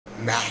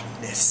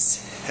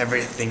Madness.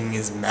 Everything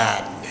is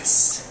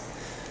madness.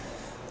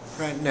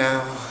 Right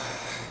now,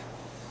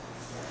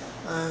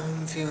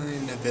 I'm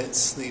feeling a bit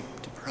sleep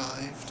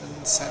deprived and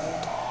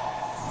unsettled.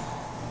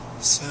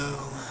 So,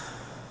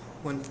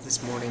 went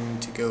this morning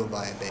to go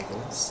buy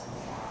bagels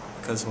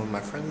because one of my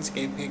friends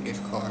gave me a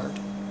gift card.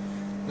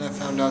 And I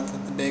found out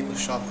that the bagel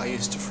shop I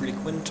used to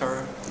frequent,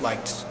 or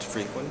liked to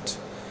frequent,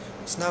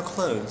 is now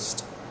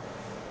closed.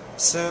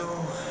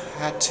 So, I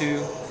had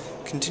to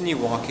continue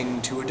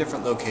walking to a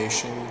different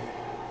location.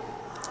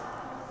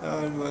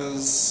 It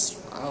was,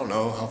 I don't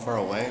know how far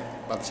away.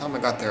 By the time I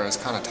got there, I was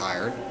kind of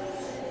tired.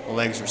 My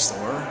legs were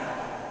sore.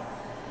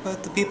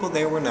 But the people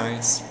there were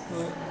nice.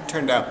 It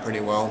turned out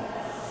pretty well.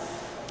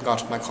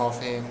 Got my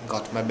coffee,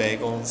 got my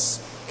bagels,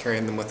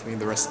 carried them with me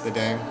the rest of the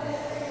day.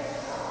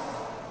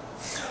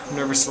 I'm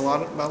nervous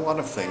about a lot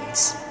of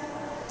things.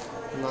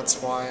 And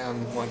that's why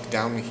I'm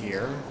down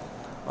here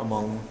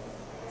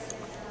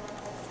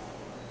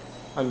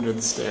under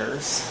the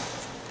stairs.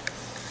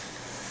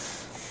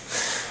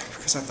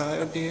 Because I thought it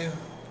would be a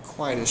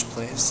quietish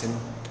place and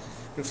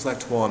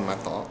reflect well on my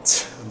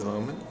thoughts at the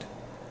moment.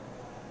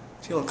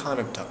 Feel kind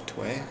of tucked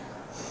away.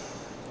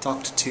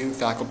 Talked to 2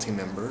 faculty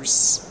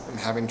members. I'm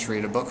having to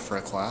read a book for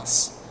a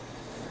class.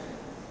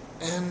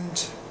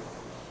 And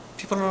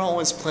people don't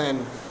always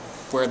plan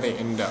where they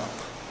end up.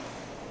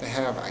 They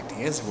have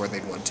ideas of where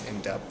they'd want to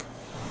end up.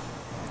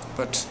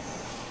 But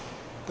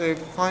they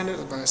find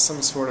it by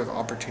some sort of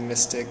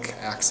opportunistic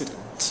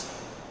accident.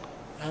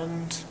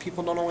 And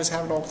people don't always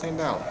have it all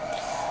planned out.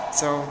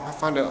 So I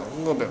find it a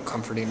little bit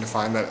comforting to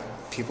find that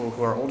people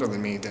who are older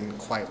than me didn't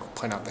quite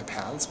plan out their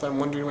paths, but I'm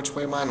wondering which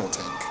way mine will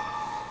take.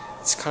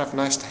 It's kind of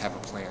nice to have a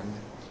plan,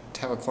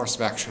 to have a course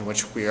of action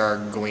which we are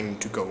going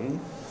to go.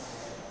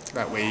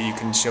 That way you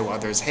can show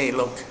others, hey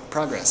look,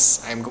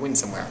 progress, I am going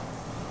somewhere.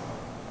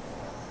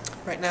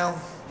 Right now,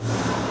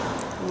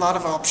 a lot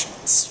of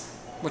options.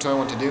 What do I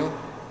want to do?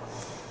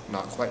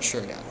 Not quite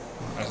sure yet.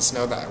 I just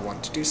know that I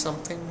want to do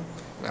something,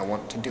 and I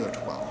want to do it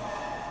well.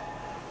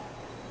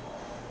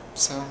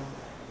 So,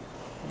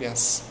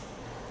 yes,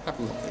 have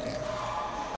a lovely day.